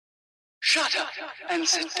Shut up and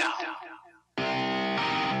sit down.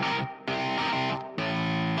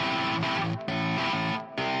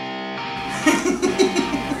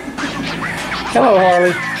 Hello,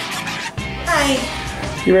 Harley.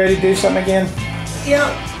 Hi. You ready to do something again?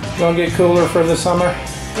 Yep. Gonna get cooler for the summer?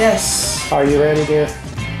 Yes. Are you ready, dear?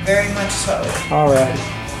 Very much so. All right.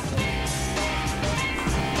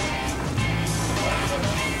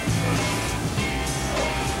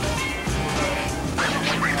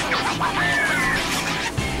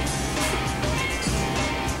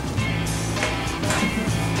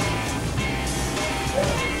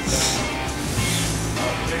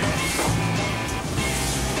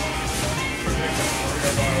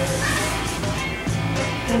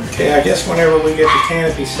 Okay, I guess whenever we get the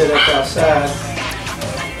canopy set up outside,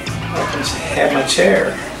 I can have my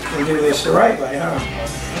chair and do this the right way, huh?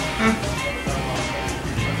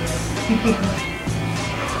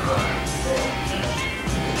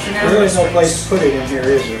 There really is no place to put it in here,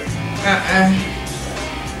 is there?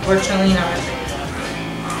 Fortunately not.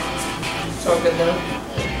 It's all good though.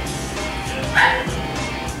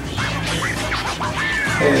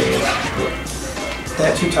 Hey,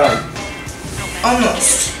 that too tight.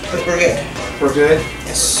 Almost, but we're good. We're good?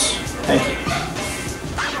 Yes. Thank you.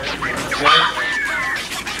 Okay.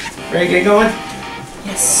 Ready to get going?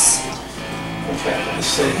 Yes. Okay, let's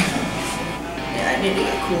see. Yeah, I need to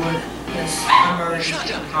get cooler because I'm already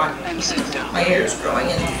getting hot. My hair is growing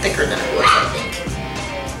in thicker than it was, I think.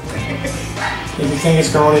 You think it's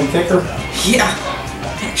growing in thicker? Yeah,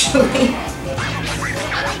 actually.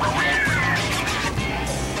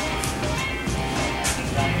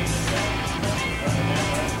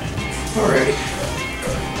 Alrighty.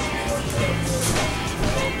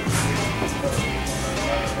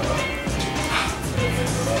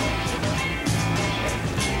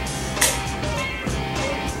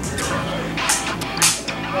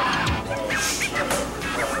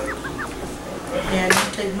 Yeah, it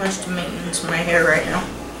doesn't take much to maintenance my hair right now.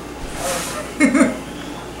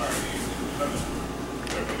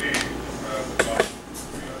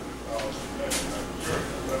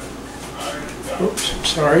 Oops, I'm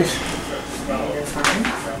sorry. You're fine.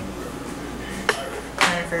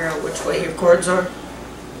 Trying to figure out which way your cords are.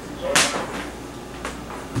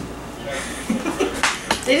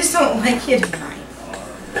 They just don't like you tonight.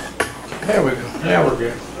 There we go. Now we're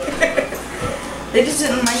good. They just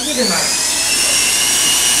didn't like you tonight.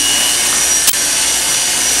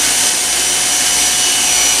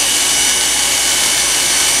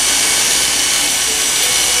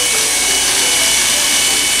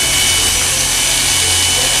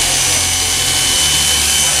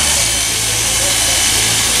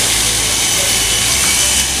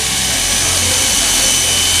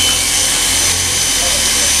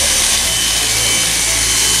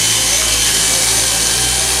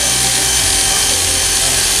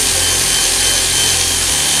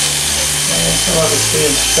 Some of it's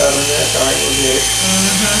being stubborn. That's alright, we'll get it.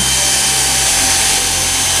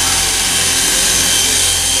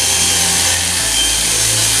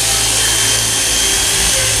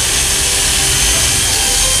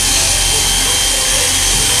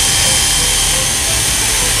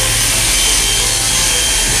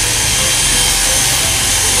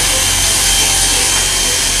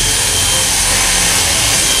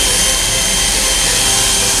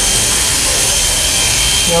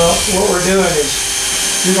 Well, what we're doing is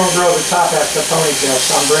you're going to grow the top after the ponytail,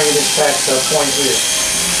 so I'm bringing this back to a point here.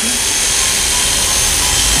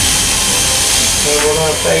 And we're going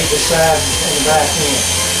to fade the side and the back in.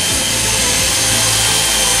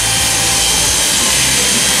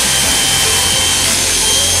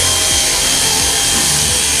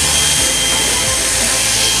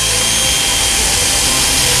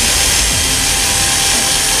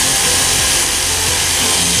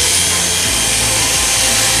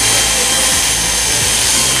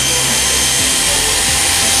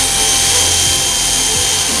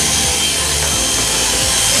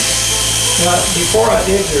 Now, before I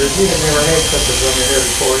did yours, you had never had clippers on your hair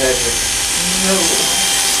before, had you? No.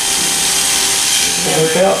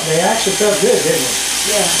 They actually felt good, didn't they?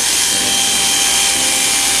 Yeah.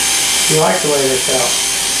 You liked the way they felt.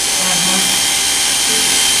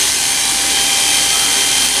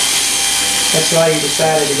 That's why you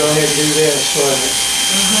decided to go ahead and do this, wasn't it?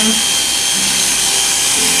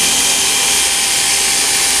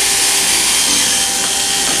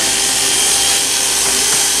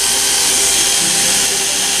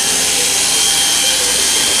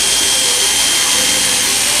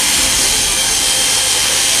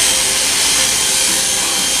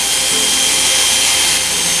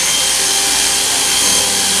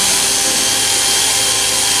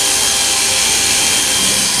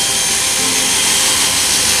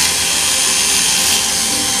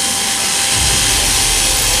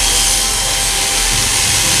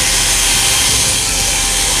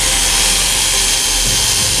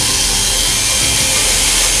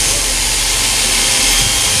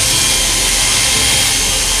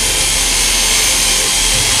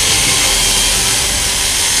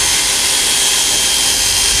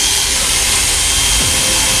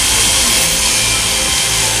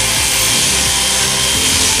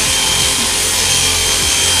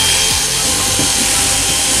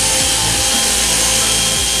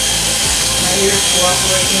 ears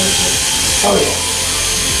cooperating with me. Oh yeah.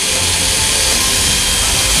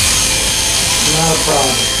 Not a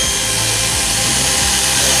problem.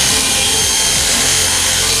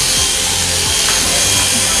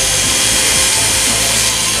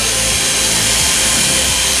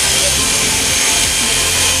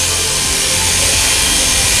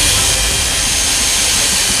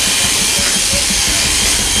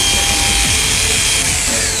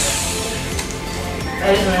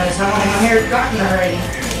 I didn't realize how long my hair's gotten already.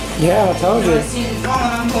 Yeah, I told When I you. seen it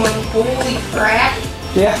falling, I'm going, holy crap.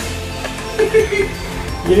 Yeah.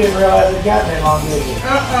 You didn't realize it got that long, did you?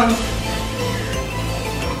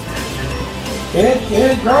 It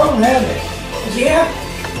had grown, hadn't it? Yeah.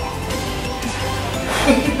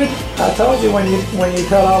 I told you when you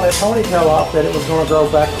cut all that ponytail off that it was going to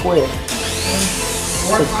grow back quick.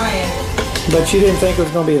 We're flying. But you didn't think it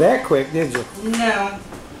was going to be that quick, did you? No.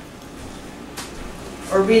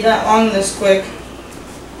 Or be that long this quick.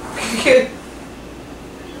 Okay.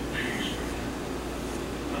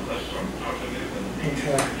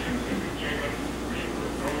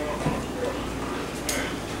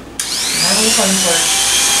 Having fun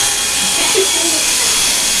part.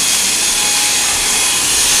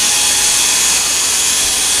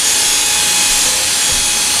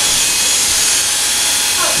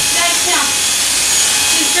 Oh, nice now.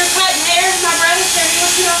 Since you're cutting hair, my brother said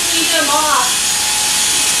you don't need them off.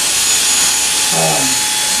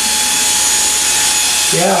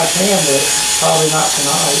 Yeah, I can, but probably not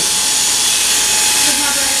tonight. Because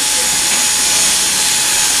my brother said.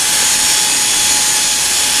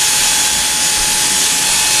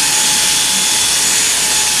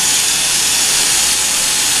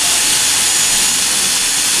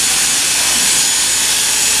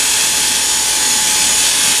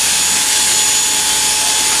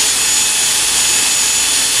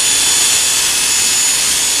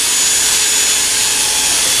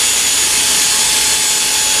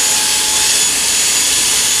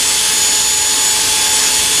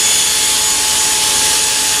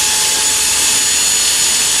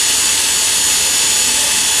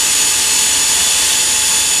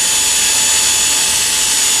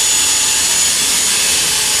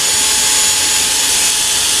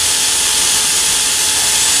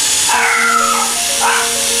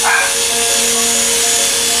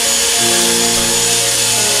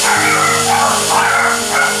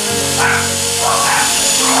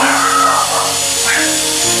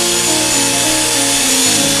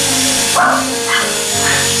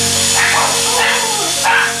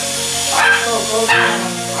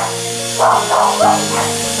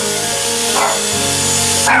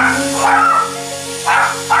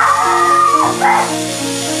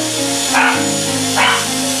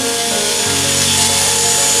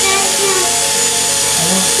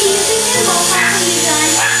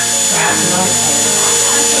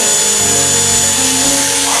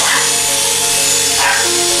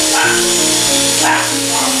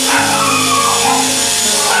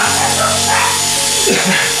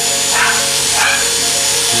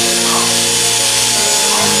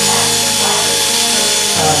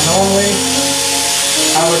 Normally,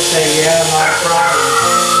 I would say, yeah, not a problem.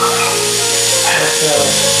 But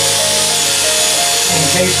in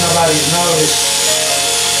case nobody's noticed,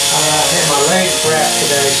 I had my legs wrapped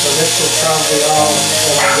today, so this will probably all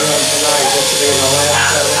that I'm doing tonight. This will be the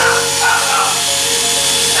last of it.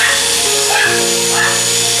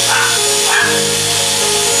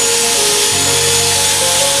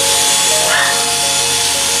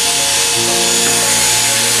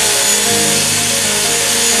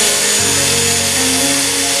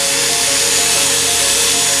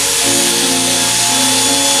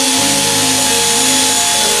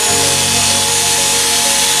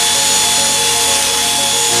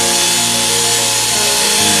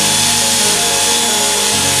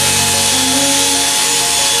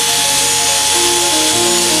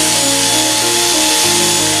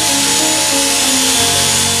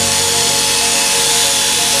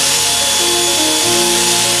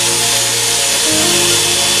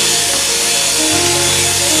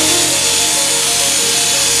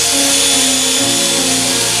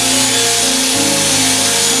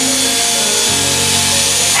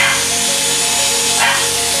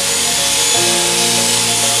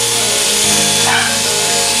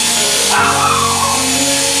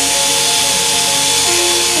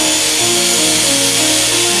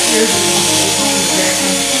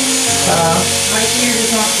 My ear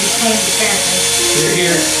just wants to be combed apparently. Your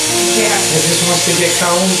ear, Yeah. it just wants to get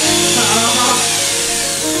combed.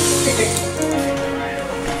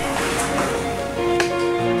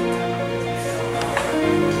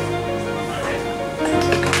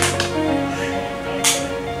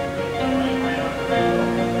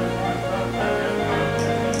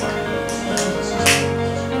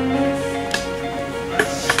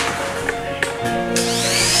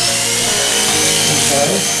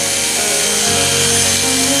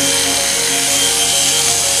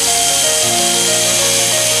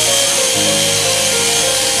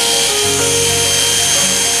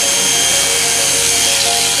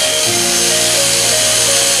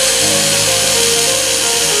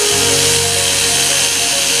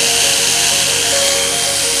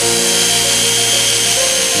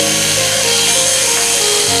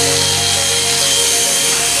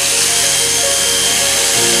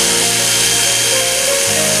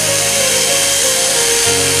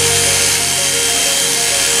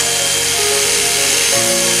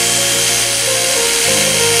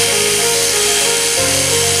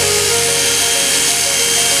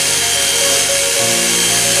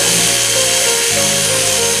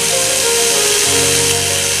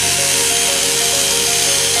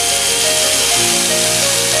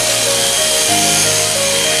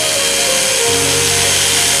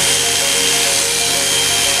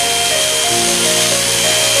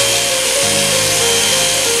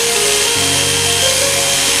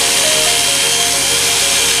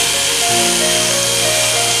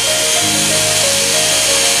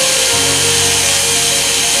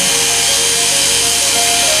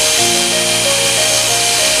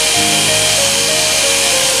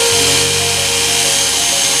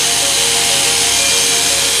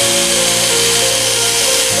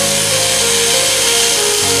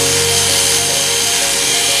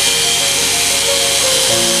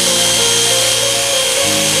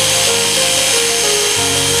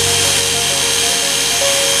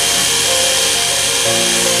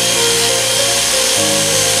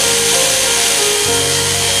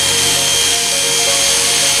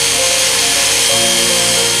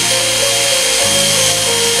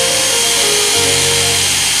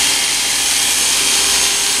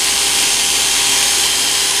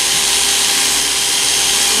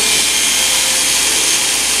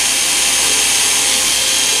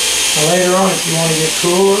 Later on, if you want to get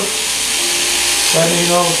cooler, let me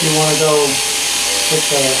know if you want to go with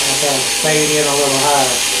the fade in a little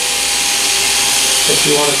higher. If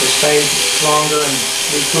you want it to stay longer and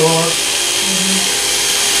be cooler,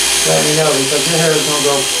 let me know because your hair is going to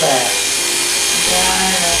grow fast. Yeah,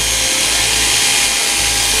 I know.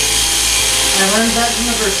 I learned that from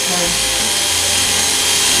the first time.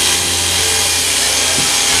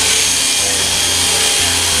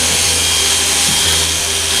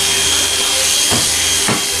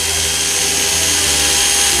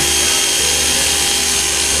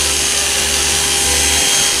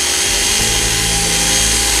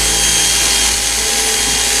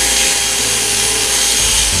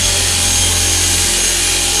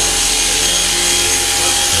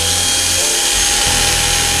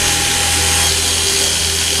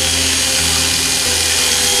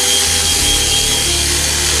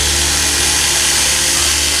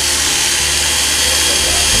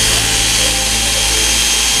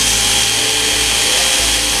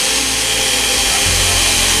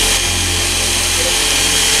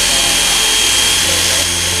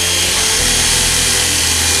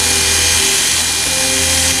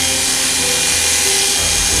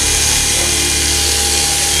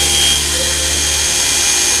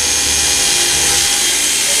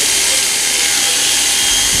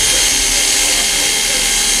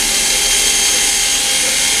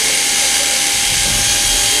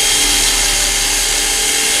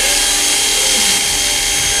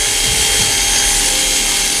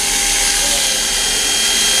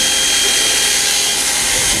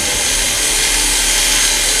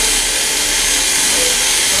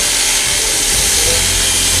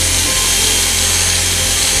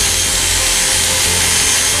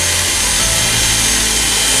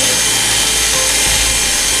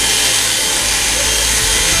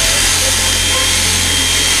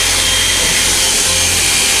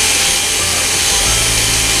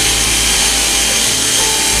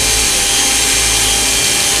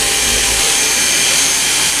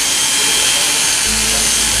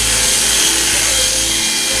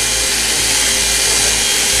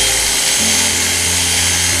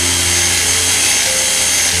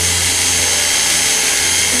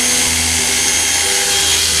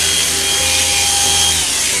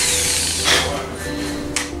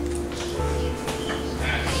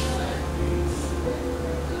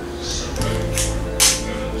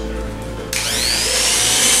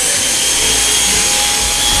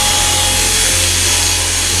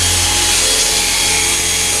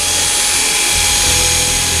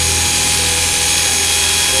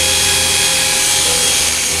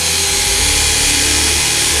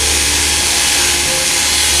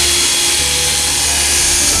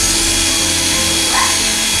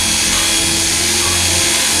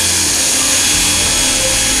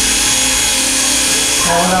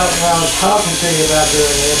 When I was talking to you about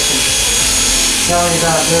doing this and telling you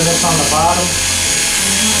about doing this on the bottom,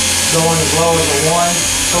 going as low as a 1,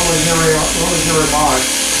 what was your remark?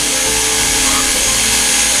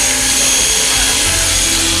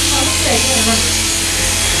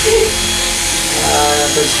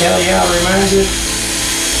 Does Kelly out remind you?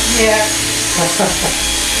 Yeah.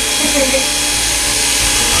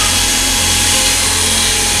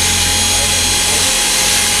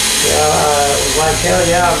 Yeah, like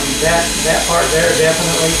Kelly out, that part there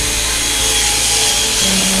definitely.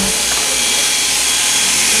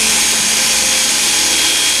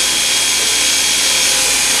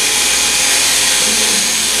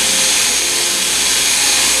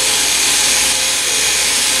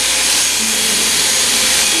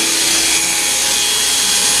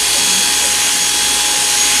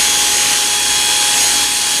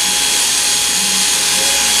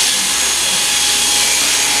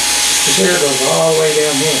 The hair goes all the way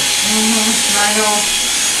down here. I know.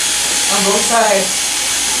 On both sides.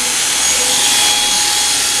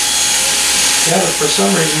 Yeah, but for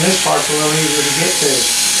some reason this part's a little easier to get to.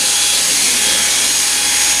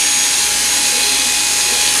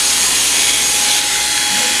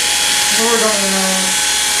 Lord only knows.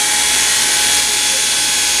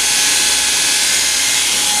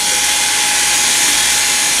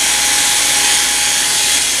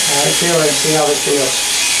 Alright, feel it and see how this feels.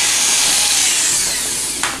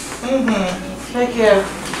 Heck yeah.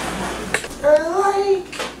 I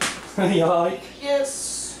like. You like?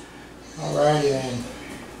 Yes. Alrighty then.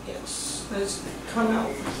 Yes. It's come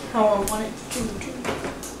out how I want it to too.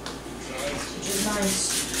 Which is nice.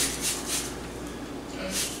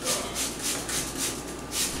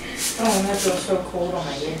 Oh, and that feels so cold on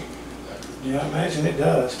my ear. Yeah, I imagine it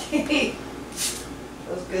does. Feels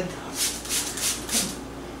good.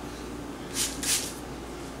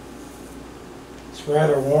 It's It's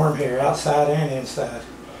rather warm here, outside and inside.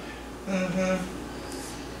 Okay,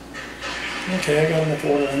 I got enough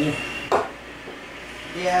water on you.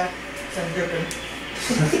 Yeah, I'm dripping.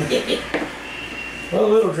 Well, a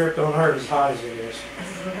little drip don't hurt as hot as it is.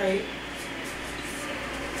 Right.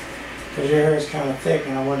 Because your hair is kind of thick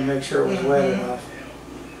and I wanted to make sure it was wet enough.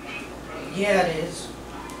 Yeah, it is.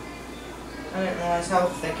 I didn't realize how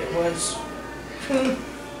thick it was. So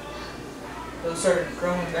it started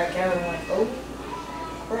growing back out and I'm like, oh,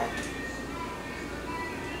 crap.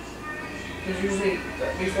 Because usually,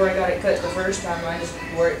 before I got it cut the first time, I just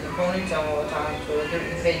wore it in the ponytail all the time, so I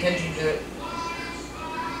didn't pay attention to it.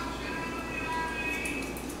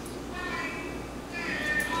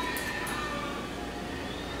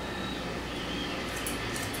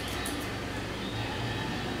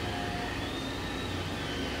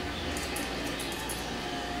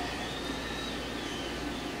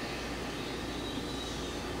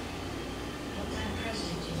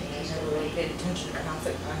 I never really paid attention to how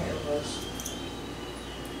thick my hair was.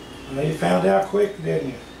 Well, you found out quick,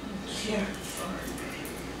 didn't you? Yeah.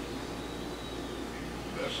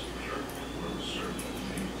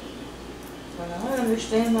 But I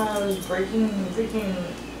understand why I was breaking freaking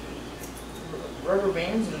rubber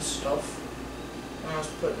bands and stuff when I was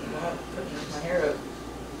putting my hair up.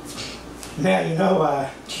 Now you know why.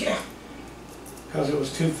 Yeah. Because it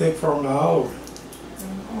was too thick for them to hold.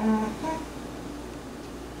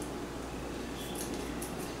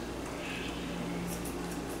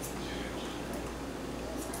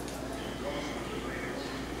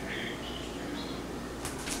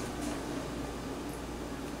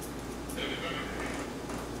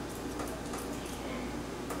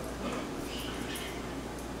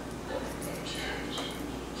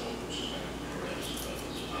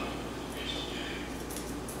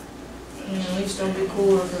 At least it'll be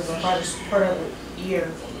cooler for the hottest part of the year.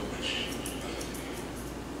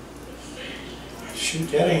 Shoot,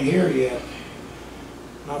 that ain't here yet.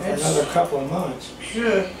 Not for another couple of months.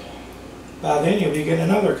 Sure. By then you'll be getting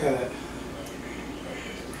another cut.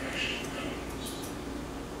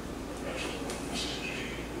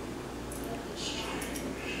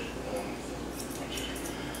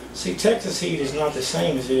 See, Texas heat is not the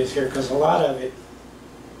same as it is here because a lot of it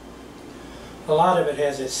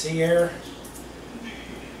has that sea air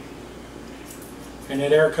and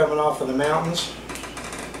that air coming off of the mountains.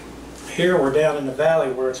 Here we're down in the valley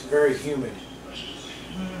where it's very humid.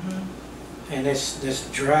 And it's this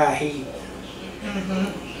dry heat.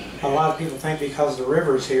 A lot of people think because the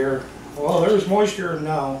river's here, well, there's moisture.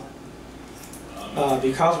 No.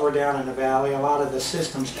 Because we're down in the valley, a lot of the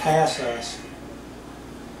systems pass us.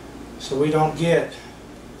 So we don't get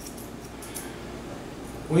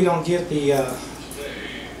the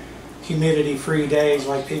humidity-free days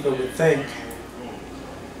like people would think.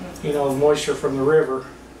 You know, moisture from the river.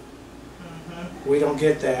 We don't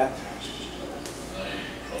get that.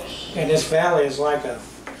 And this valley is like a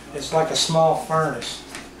small furnace.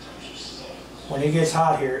 When it gets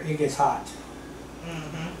hot here, it gets hot.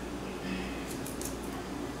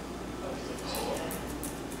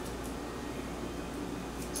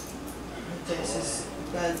 Texas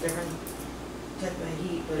got a different type of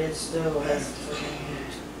heat, but it still has freaking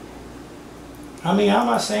heat. I mean, I'm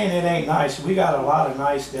not saying it ain't nice. We got a lot of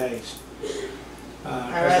nice days.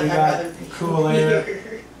 Because we got cool air.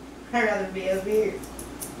 I'd rather be up here.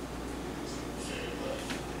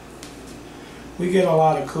 We get a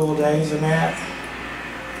lot of cool days and that.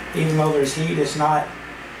 Even though there's heat, it's not.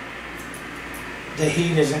 The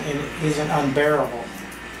heat isn't unbearable.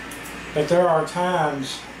 But there are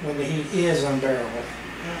times when the heat is unbearable.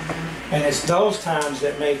 And it's those times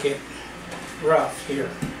that make it rough here.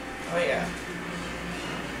 Oh yeah.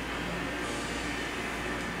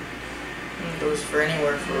 It goes for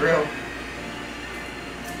anywhere for real.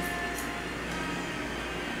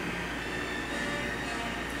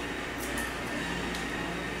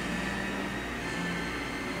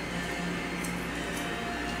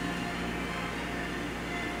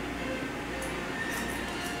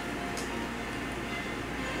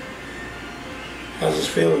 How's this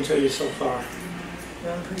feeling to you so far?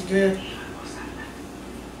 Feeling pretty good.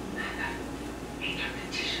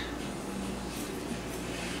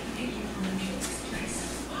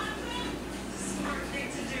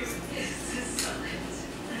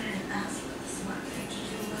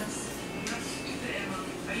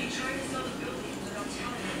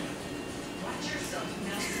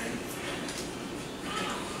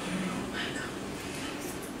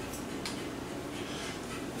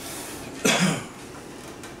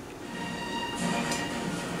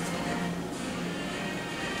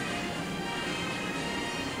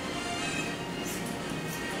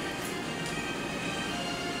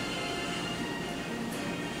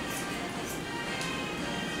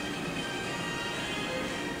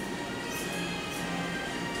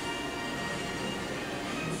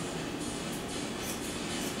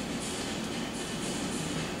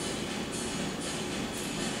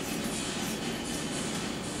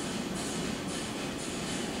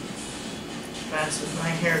 fast as my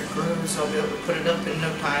hair grows, I'll be able to put it up in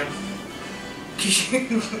no time.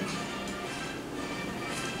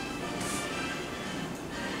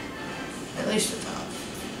 At least the top.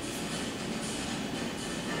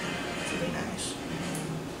 Should be nice.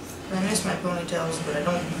 I miss my ponytails, but I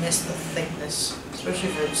don't miss the thickness, especially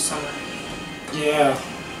for the summer. Yeah.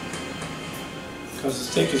 Because as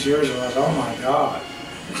thick as yours was, oh my God.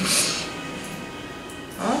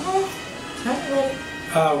 Tell me about it.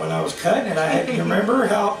 When I was cutting it, you remember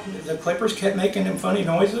how the clippers kept making them funny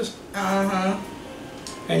noises?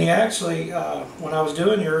 And you actually, when I was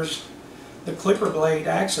doing yours, the clipper blade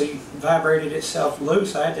actually vibrated itself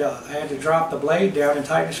loose. I had to drop the blade down and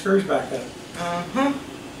tighten the screws back up.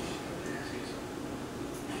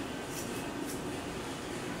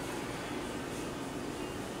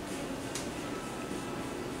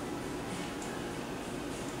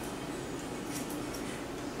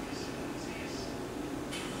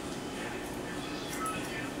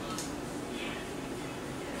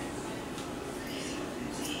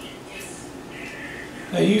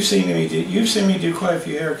 Now you've seen me do quite a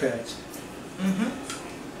few haircuts.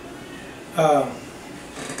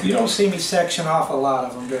 You don't see me section off a lot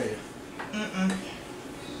of them, do you?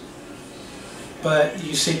 But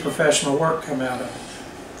you see professional work come out of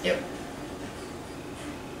it. Yep.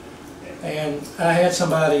 And I had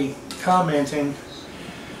somebody commenting,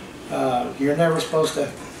 you're never supposed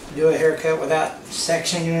to do a haircut without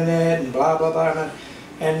sectioning it and blah blah blah.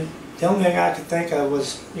 And the only thing I could think of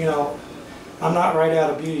was, you know, I'm not right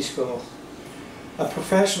out of beauty school. A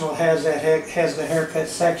professional has the haircut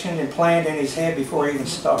sectioned and planned in his head before he even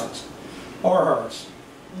starts, or hers.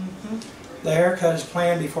 The haircut is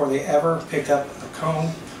planned before they ever pick up a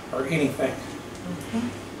comb or anything.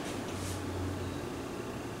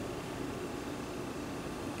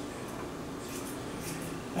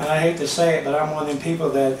 And I hate to say it, but I'm one of them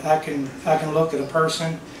people that I can look at a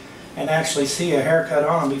person and actually see a haircut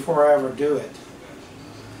on them before I ever do it.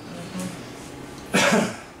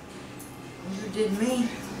 You did me.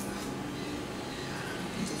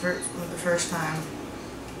 The first time.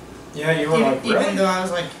 Yeah, you were like, really? Even though I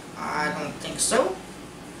was like, I don't think so.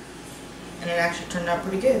 And it actually turned out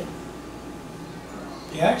pretty good.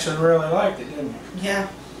 You actually really liked it, didn't you? Yeah.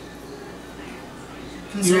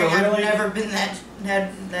 Considering really... I've never been had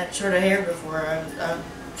that short of hair before, I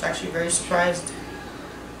was actually very surprised.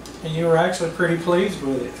 And you were actually pretty pleased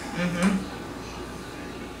with it.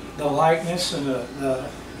 The lightness and the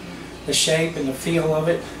shape and the feel of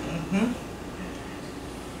it.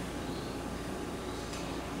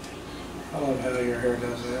 I love how your hair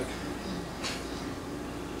does that.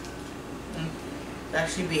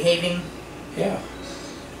 Actually behaving. Yeah.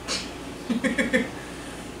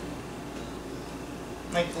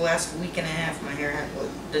 Like the last week and a half, my hair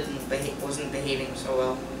wasn't behaving so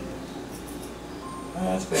well.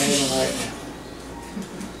 Oh, it's behaving right now.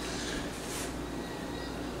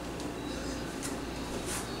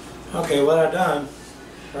 Okay, what I've done,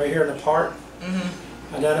 right here in the part,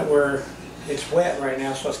 I've done it where it's wet right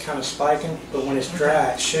now, so it's kind of spiking, but when it's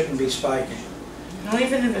dry, it shouldn't be spiking. Well,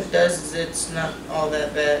 even if it does, it's not all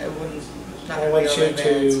that bad. It wouldn't. It's not I gonna be want all you that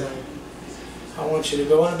bad, so. I want you to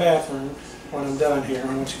go in the bathroom when I'm done here.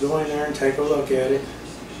 I want you to go in there and take a look at it.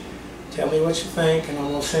 Tell me what you think, and I'm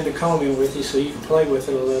going to send a comb in with you so you can play with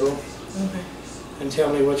it a little. And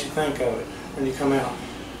tell me what you think of it when you come out.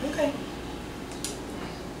 Okay.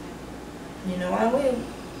 You know I will.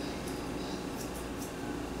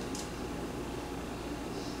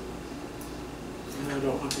 I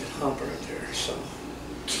don't want that hump right there, so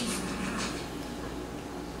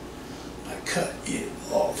I cut it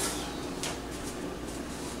off.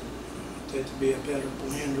 I want that to be a better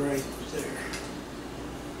blend right there.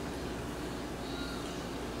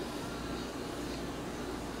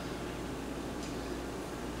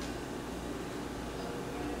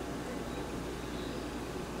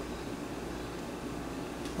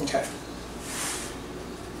 Okay.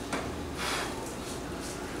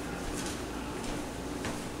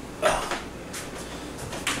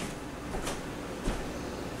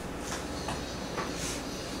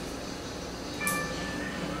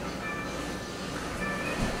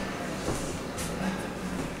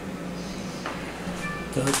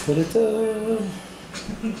 Da-da-da-da.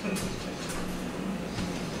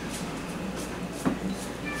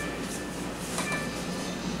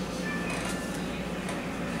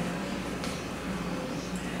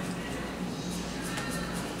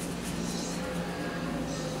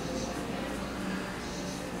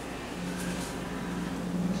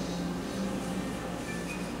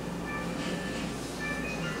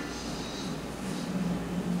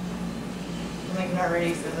 I'm like not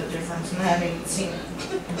ready for the difference and I haven't even seen it.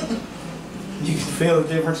 You can feel the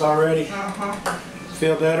difference already? Uh-huh.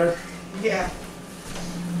 Feel better? Yeah.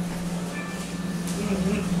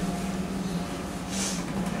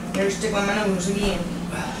 There's stick on my nose again.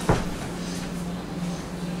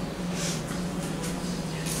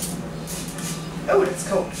 Oh, it's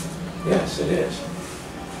cold. Yes, it is.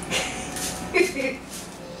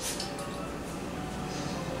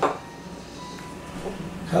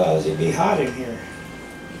 Cause it'd be hot in here.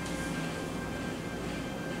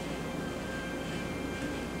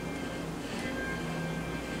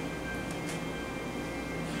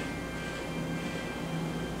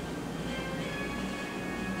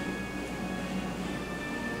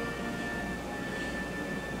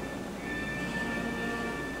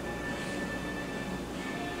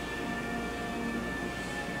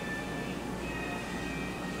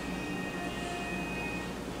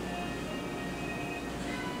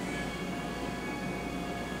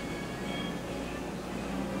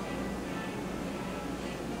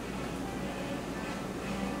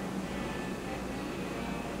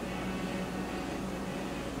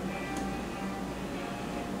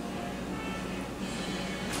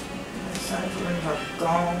 Cyclones are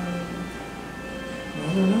gone. No,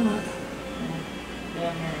 they're not.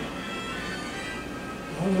 Damn near.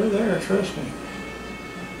 Oh, they're there, trust me.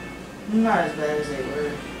 Not as bad as they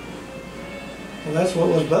were. Well, that's what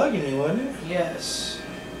was bugging you, wasn't it? Yes.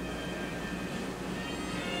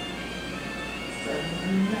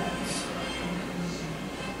 Driving me nuts.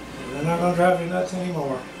 They're not going to drive you nuts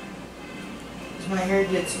anymore. Because my hair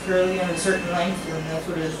gets curly on a certain length, and that's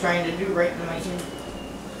what it was trying to do right in my head.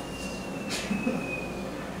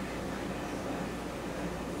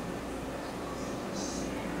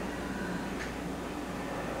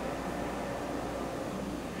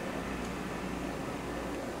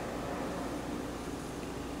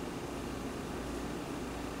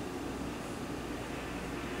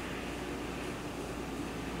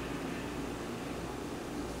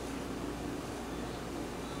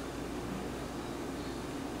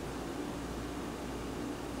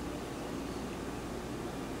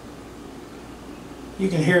 You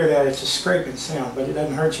can hear that, it's a scraping sound, but it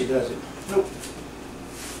doesn't hurt you, does it? Nope.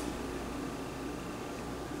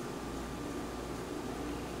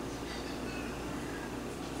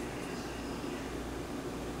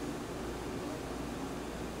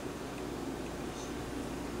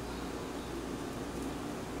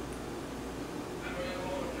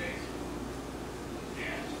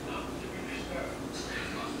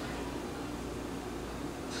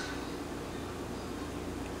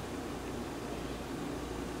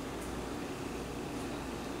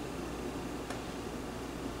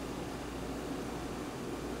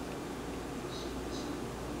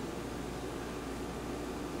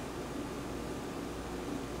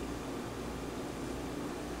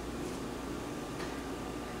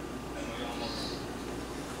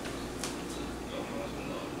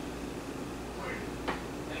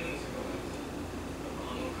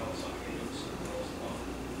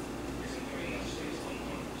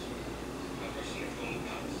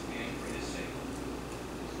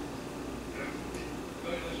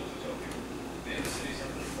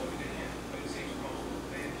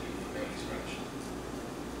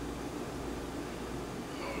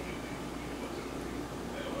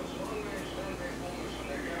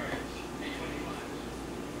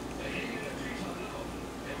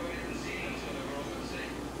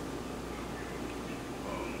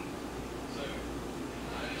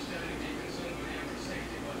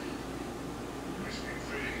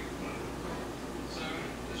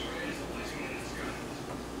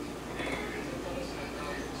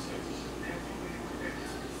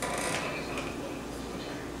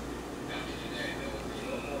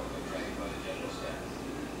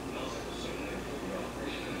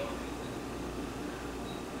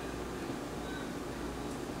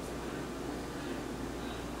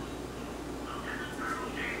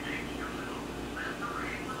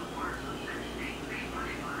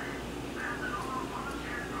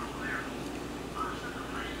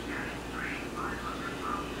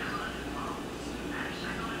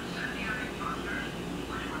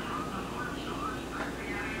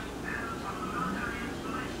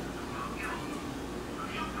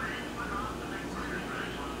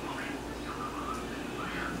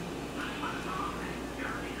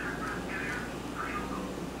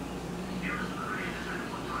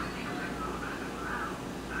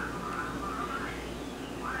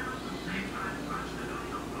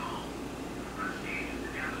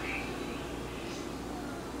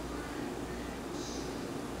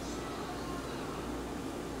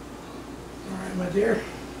 My dear.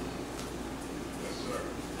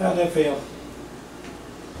 How'd that feel?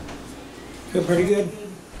 Feel pretty good?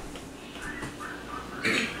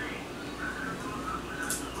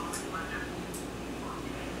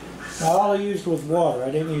 All I used was water.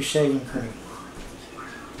 I didn't use shaving cream.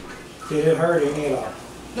 Did it hurt any at all?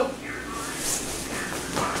 Nope.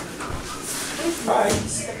 Alright.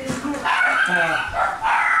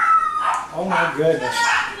 Oh my goodness.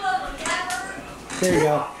 There you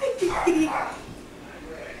go.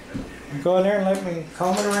 Go in there and let me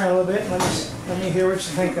comb it around a little bit and let me hear what you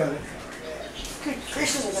think of it.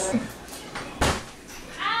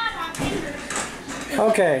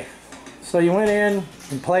 Okay, so you went in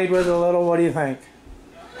and played with it a little. What do you think?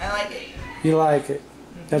 I like it. You like it?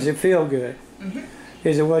 Does it feel good?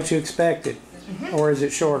 Is it what you expected? Or is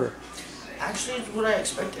it shorter? Actually, it's what I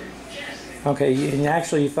expected. Okay, and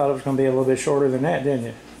actually you thought it was going to be a little bit shorter than that, didn't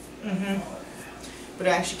you? But it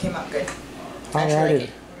actually came out good. Alrighty.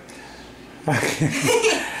 Okay.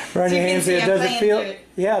 Run So your you can hands see through it. I'm Does it playing feel? through it.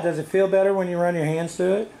 Yeah. Does it feel better when you run your hands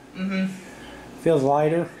through it? Feels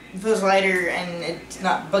lighter. It feels lighter and it's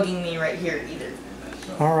not bugging me right here either.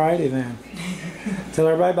 Alrighty then. Tell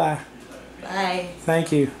everybody bye. Bye.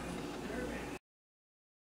 Thank you.